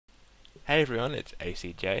Hey everyone, it's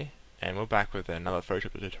ACJ, and we're back with another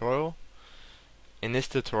Photoshop tutorial. In this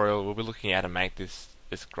tutorial, we'll be looking at how to make this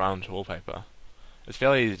grunge wallpaper. It's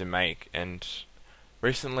fairly easy to make, and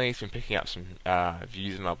recently it's been picking up some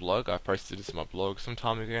views in my blog. I posted this on my blog some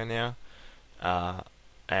time ago now,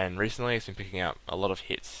 and recently it's been picking up a lot of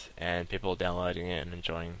hits, and people are downloading it and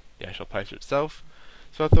enjoying the actual poster itself.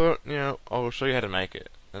 So I thought, I'll show you how to make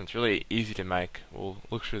it, and it's really easy to make. We'll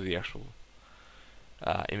look through the actual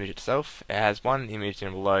image itself. It has one image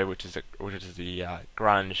down below, which is the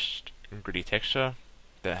grunge gritty texture.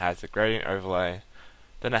 Then it has the gradient overlay.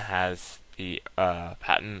 Then it has the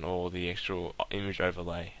pattern or the actual image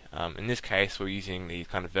overlay. In this case, we're using these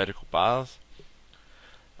kind of vertical bars,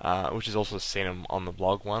 which is also seen on the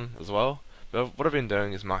blog one as well. But what I've been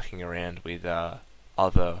doing is mucking around with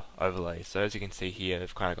other overlays. So as you can see here,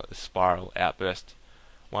 they've kind of got this spiral outburst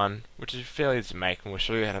one, which is fairly easy to make, and we'll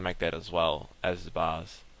show you how to make that as well as the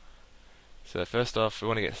bars. So first off, we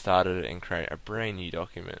want to get started and create a brand new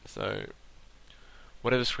document. So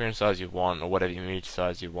whatever screen size you want or whatever image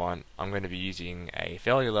size you want, I'm going to be using a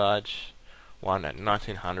fairly large one at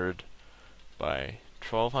 1900 by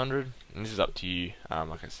 1200, and this is up to you,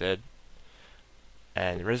 like I said.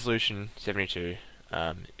 And resolution 72.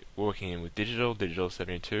 Working in with digital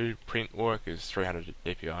 72. Print work is 300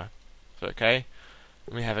 dpi. So okay.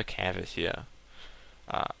 We have a canvas here.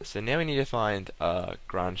 So now we need to find a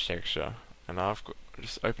grunge texture, and I've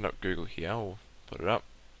just opened up Google here. I'll put it up,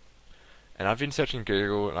 and I've been searching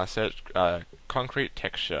Google, and I searched concrete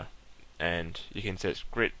texture, and you can search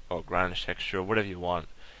grit or grunge texture, whatever you want,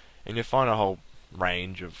 and you'll find a whole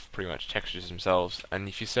range of pretty much textures themselves. And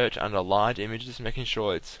if you search under large images, making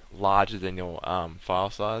sure it's larger than your file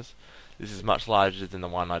size. This is much larger than the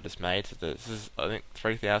one I just made. So this is, I think,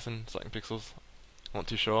 3000 something pixels. Not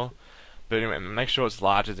too sure, but anyway, make sure it's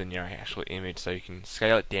larger than your actual image so you can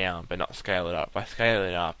scale it down but not scale it up. By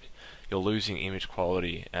scaling it up, you're losing image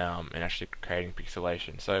quality and actually creating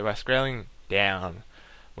pixelation. So by scaling down,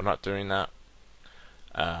 we're not doing that.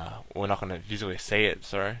 We're not going to visually see it,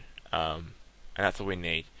 and that's what we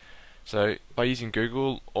need. So by using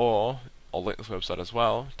Google, or I'll link this website as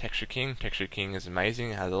well, Texture King. Texture King is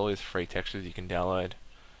amazing. It has all these free textures you can download,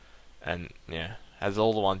 and yeah, has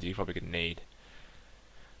all the ones you probably could need.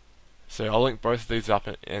 So I'll link both of these up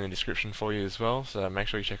in the description for you as well, so make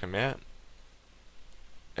sure you check them out.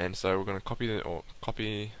 And so we're going to copy, you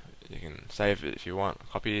can save it if you want,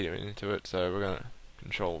 copy it into it. So we're going to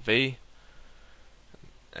Control V,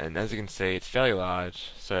 and as you can see it's fairly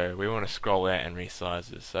large, so we want to scroll out and resize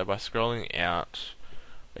this. So by scrolling out,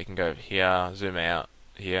 we can go here, zoom out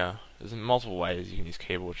here. There's multiple ways you can use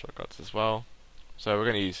keyboard shortcuts as well. So we're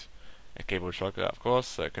going to use a keyboard shortcut, of course,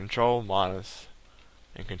 so Control minus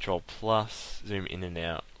and Control plus, zoom in and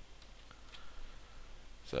out.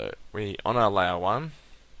 So on our layer 1,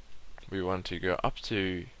 we want to go up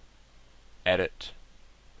to Edit,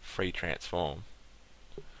 Free Transform.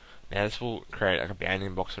 Now this will create like a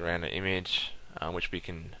bounding box around the image, which we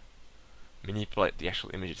can manipulate the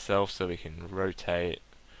actual image itself. So we can rotate,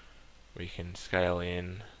 we can scale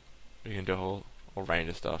in, we can do a whole range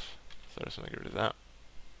of stuff. So I just want to get rid of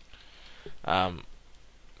that.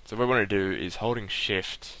 So what we want to do is holding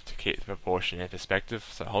shift to keep the proportion in perspective.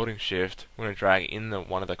 So holding shift, we're going to drag in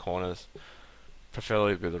one of the corners,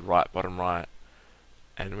 preferably with the right bottom right,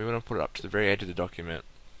 and we want to put it up to the very edge of the document,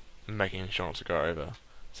 making sure not to go over.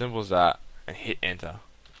 Simple as that, and hit enter,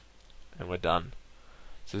 and we're done.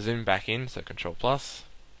 So zoom back in, so Control plus.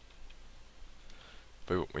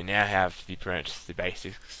 But we now have the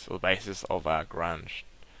basics or the basis of our grunge.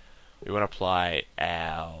 We want to apply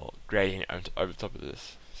our gradient over the top of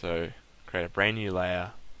this. So create a brand new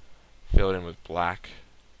layer, fill it in with black,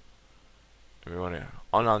 and we want to,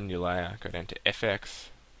 on our new layer, go down to FX,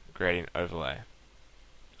 gradient overlay.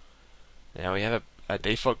 Now we have a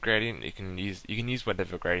default gradient. You can use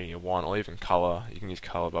whatever gradient you want, or even color. You can use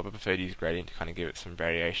color, but I prefer to use gradient to kind of give it some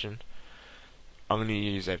variation. I'm going to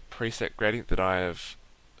use a preset gradient that I have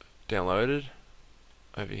downloaded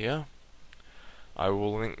over here. I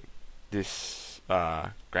will link this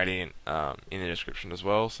gradient in the description as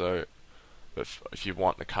well. So if you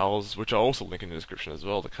want the colors, which I'll also link in the description as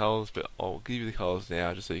well, the colors, but I'll give you the colors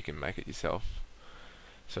now just so you can make it yourself.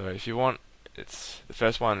 So if you want, the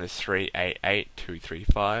first one is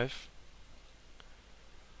 388235.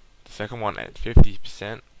 The second one at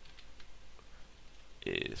 50%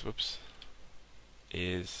 is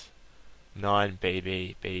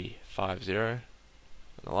 9BBB50, and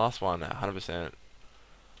the last one at 100%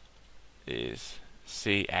 is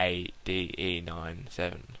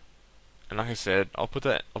CADE97. And like I said, I'll put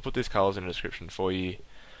these colors in the description for you,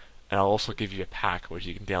 and I'll also give you a pack which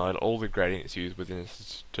you can download all the gradients used within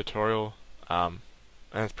this tutorial, and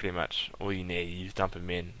that's pretty much all you need. You just dump them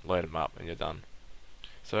in, load them up, and you're done.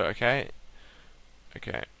 So okay.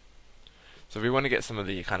 So we want to get some of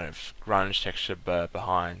the kind of grunge texture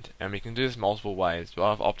behind, and we can do this multiple ways, but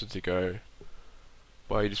I've opted to go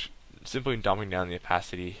by just simply dumping down the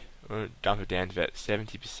opacity. We're going to dump it down to about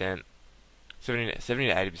 70%, 70 to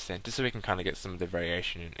 80%, just so we can kind of get some of the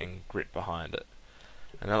variation and grit behind it.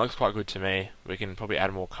 And that looks quite good to me. We can probably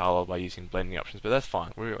add more color by using blending options, but that's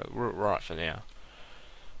fine. We're right for now.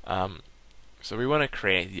 So we want to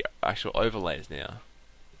create the actual overlays now.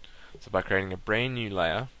 So by creating a brand new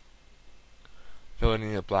layer, filling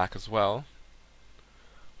in the black as well,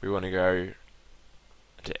 we want to go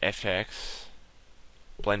to FX,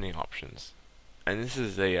 blending options, and this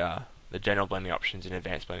is the general blending options and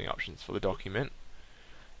advanced blending options for the document,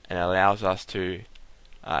 and it allows us to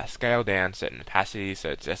scale down certain opacities,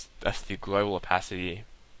 so that's the global opacity.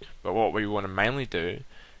 But what we want to mainly do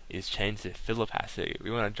is change the fill opacity.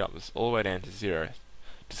 We want to jump this all the way down to 0,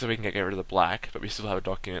 just so we can get rid of the black, but we still have a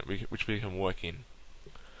document which we can work in.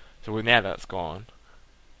 So now that's gone,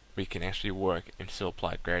 we can actually work and still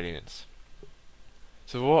apply gradients.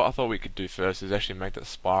 So what I thought we could do first is actually make that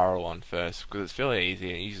spiral on first, because it's fairly easy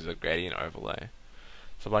and it uses a gradient overlay.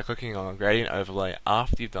 So by clicking on gradient overlay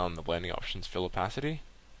after you've done the blending options fill opacity,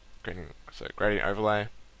 gradient overlay,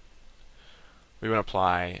 we want to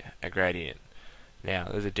apply a gradient. Now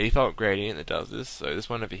there's a default gradient that does this, so this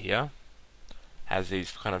one over here has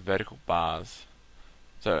these kind of vertical bars,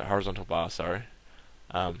 so horizontal bars, sorry,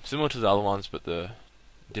 similar to the other ones but the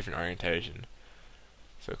different orientation.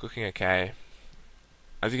 So clicking OK,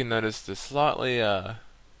 as you can notice they're slightly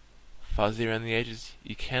fuzzy around the edges.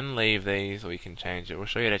 You can leave these or you can change it. We'll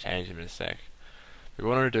show you how to change them in a sec. What we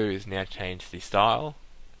want to do is now change the style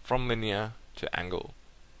from linear to angle,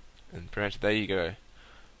 and pretty much there you go.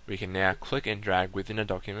 We can now click and drag within a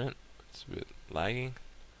document. It's a bit lagging,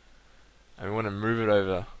 and we want to move it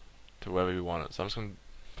over to wherever we want it. So I'm just going to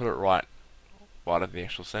put it right at the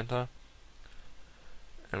actual center,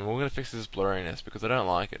 and we're going to fix this blurriness because I don't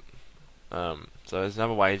like it. So there's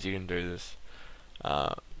other ways you can do this.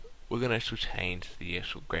 We're going to actually change the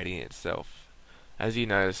actual gradient itself. As you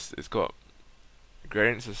notice, it's got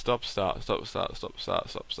gradients of stop, start, stop, start, stop, start,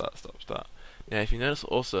 stop, start, stop, start. Now if you notice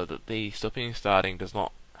also that the stopping and starting does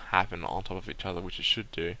not happen on top of each other, which it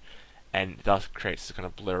should do, and it does create this kind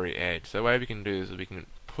of blurry edge. So the way we can do is we can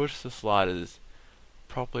push the sliders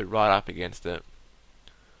properly right up against it,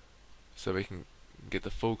 so we can get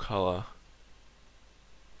the full color.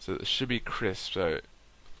 So it should be crisp. So it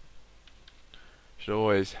should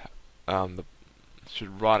always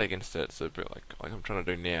should right against it. So a bit like I'm trying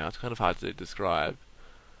to do now. It's kind of hard to describe.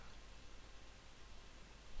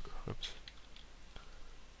 Oops.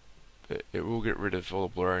 But it will get rid of all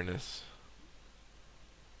the blurriness,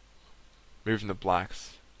 moving the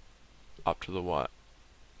blacks up to the white.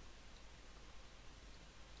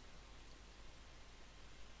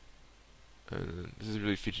 And this is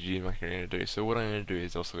really fidgety and like I'm going to do. So what I'm going to do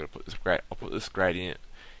is also going to put this I'll put this gradient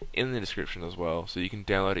in the description as well, so you can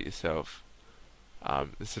download it yourself,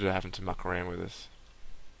 instead of having to muck around with this.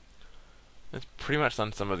 It's pretty much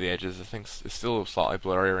done some of the edges. I think it's still slightly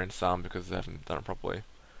blurrier in some because they haven't done it properly,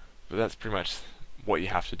 but that's pretty much what you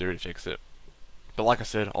have to do to fix it. But like I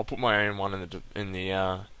said, I'll put my own one in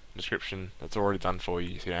the description. That's already done for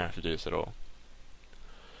you, so you don't have to do this at all.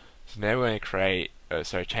 So now we're going to create,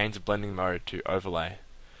 change the blending mode to overlay.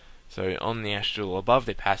 So on the actual, above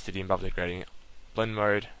the opacity and above the gradient, blend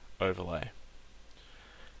mode, overlay.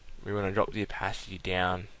 We want to drop the opacity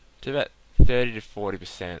down to about 30 to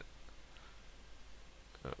 40%.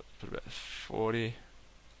 Put about 40.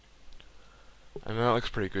 And that looks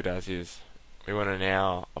pretty good as is. We want to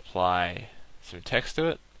now apply some text to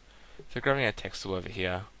it. So grabbing our text tool over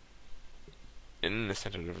here, in the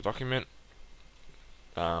center of the document,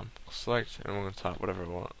 select, and we're going to type whatever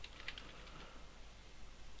we want.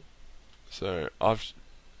 So I've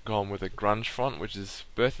gone with a grunge font, which is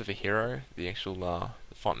Birth of a Hero, the actual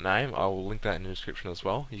font name. I will link that in the description as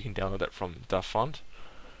well. You can download that from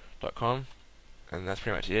duffont.com, and that's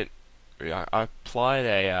pretty much it. I applied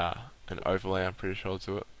an overlay, I'm pretty sure,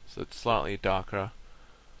 to it, so it's slightly darker.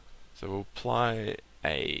 So we'll apply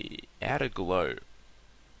a outer glow,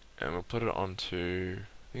 and we'll put it onto,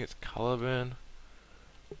 I think it's color burn.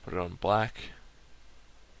 Put it on black,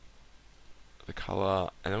 the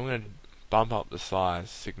color, and then we're going to bump up the size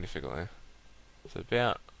significantly. So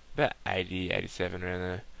about 80, 87 around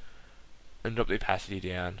there, and drop the opacity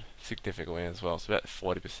down significantly as well. So about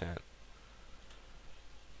 40%.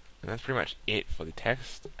 And that's pretty much it for the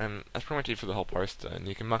text, and that's pretty much it for the whole poster. And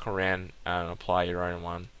you can muck around and apply your own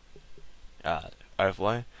one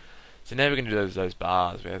overlay. So now we're going to do those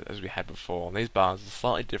bars as we had before. And these bars are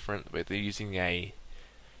slightly different, but they're using a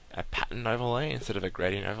pattern overlay instead of a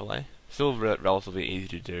gradient overlay. Still relatively easy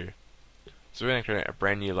to do. So we're going to create a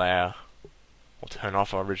brand new layer. We'll turn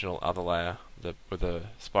off our original other layer with a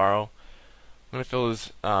spiral. I'm going to fill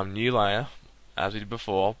this new layer as we did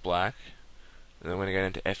before, black. And then we're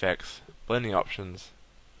going to go into FX, blending options,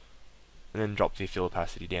 and then drop the fill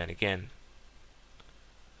opacity down again.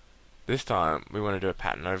 This time we want to do a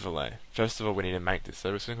pattern overlay. First of all, we need to make this, so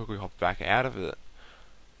we're just going to quickly hop back out of it,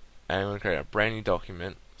 and we're going to create a brand new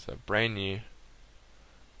document. So brand new,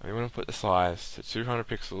 and we want to put the size to 200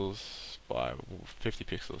 pixels by 50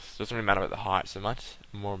 pixels. Doesn't really matter about the height so much,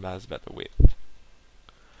 more matters about the width.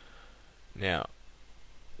 Now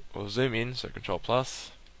we'll zoom in, so Control plus.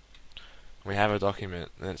 We have a document,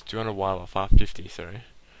 and it's 200 wide by 550, sorry,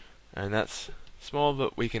 and that's small,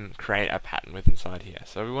 but we can create a pattern with inside here.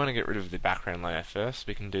 So we want to get rid of the background layer first.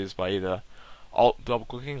 We can do this by either Alt double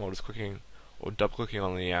clicking or just clicking or double clicking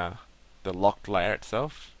on the locked layer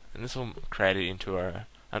itself, and this will create it into an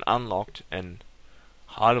unlocked and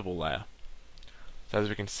hideable layer. So as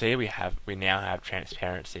we can see, we now have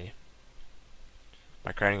transparency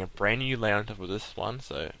by creating a brand new layer on top of this one.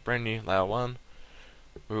 So brand new layer 1.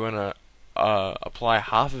 We want to apply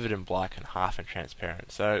half of it in black and half in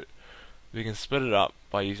transparent. So we can split it up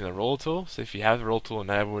by using the ruler tool. So if you have the ruler tool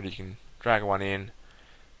enabled, you can drag one in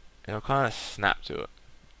and it'll kind of snap to it.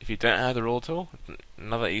 If you don't have the ruler tool,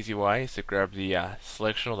 another easy way is to grab the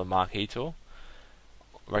selection or the marquee tool,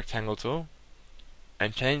 rectangle tool,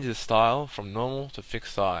 and change the style from normal to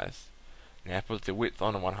fixed size. Now put the width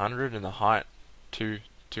on 100 and the height to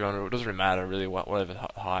 200. It doesn't really matter really, whatever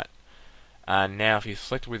height. And now if you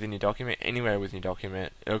select within your document, anywhere within your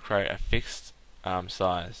document, it'll create a fixed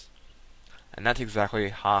size. And that's exactly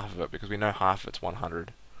half of it, because we know half of it's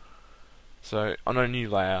 100. So on a new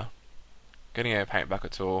layer, getting a paint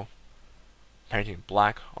bucket tool, painting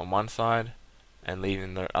black on one side, and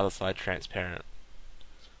leaving the other side transparent.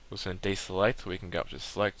 We're just going to deselect, we can go up to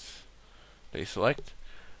select, deselect.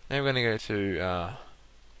 Then we're going to go to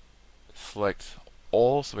select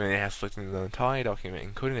all, so we're now selecting the entire document,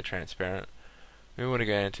 including the transparent. We want to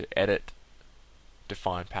go into edit,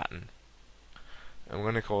 define pattern. And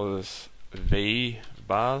we're going to call this V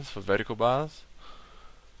bars for vertical bars.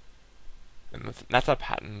 And that's our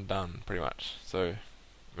pattern done, pretty much. So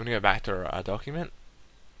we're going to go back to our document,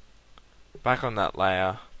 back on that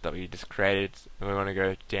layer that we just created, and we want to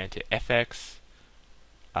go down to FX,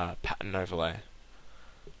 pattern overlay.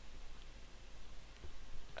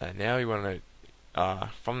 And now we want to,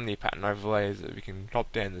 from the pattern overlays, we can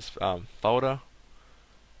drop down this folder,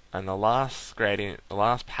 and the last gradient, the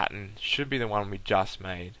last pattern should be the one we just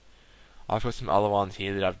made. I've got some other ones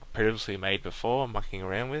here that I've previously made before, mucking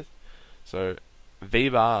around with. So V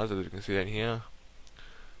bars, as you can see down here,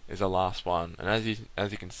 is the last one, and as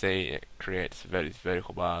you can see, it creates these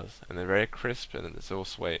vertical bars, and they're very crisp, and it's all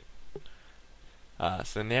sweet.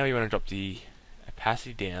 So now you want to drop the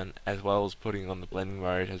opacity down, as well as putting on the blending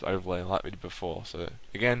mode as overlay like we did before. So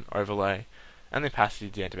again, overlay, and the opacity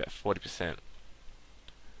down to about 40%.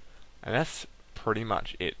 And that's pretty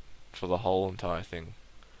much it for the whole entire thing.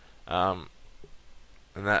 And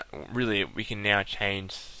that really, we can now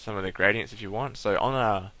change some of the gradients if you want. So on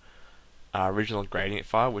our original gradient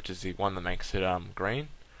file, which is the one that makes it green,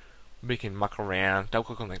 we can muck around, double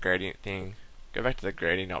click on the gradient thing, go back to the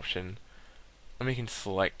gradient option, and we can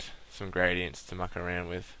select some gradients to muck around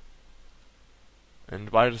with. And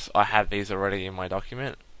I have these already in my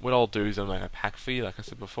document. What I'll do is I'll make a pack for you, like I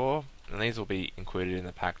said before, and these will be included in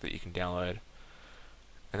the pack that you can download.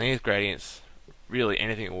 And these gradients, really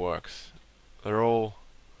anything works. They're all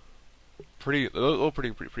pretty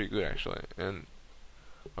good actually. And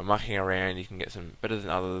by mucking around, you can get some better than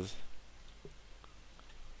others.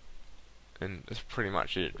 And that's pretty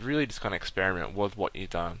much it. Really just kind of experiment with what you've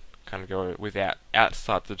done. Kind of go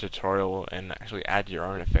outside the tutorial and actually add your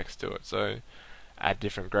own effects to it. So add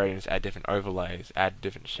different gradients, add different overlays, add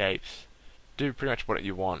different shapes. Do pretty much what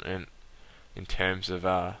you want, and in terms of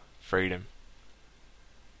freedom.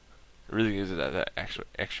 It really gives it that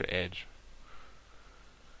extra edge.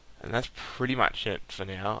 And that's pretty much it for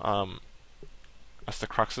now. That's the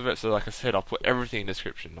crux of it. So like I said, I'll put everything in the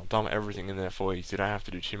description. I'll dump everything in there for you, so you don't have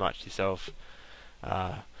to do too much yourself.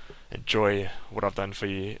 Enjoy what I've done for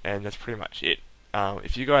you, and that's pretty much it.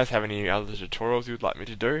 If you guys have any other tutorials you would like me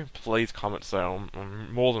to do, please comment, so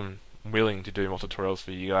I'm more than willing to do more tutorials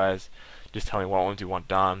for you guys. Just tell me what ones you want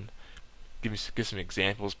done. Give some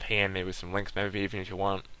examples, PM me with some links maybe even if you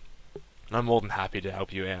want. and I'm more than happy to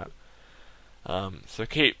help you out. So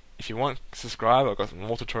if you want, subscribe. I've got some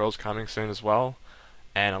more tutorials coming soon as well,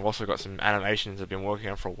 and I've also got some animations I've been working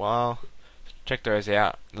on for a while. Check those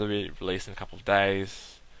out. They'll be released in a couple of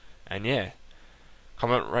days. And yeah,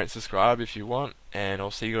 comment, rate, subscribe if you want, and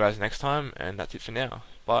I'll see you guys next time, and that's it for now.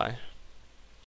 Bye.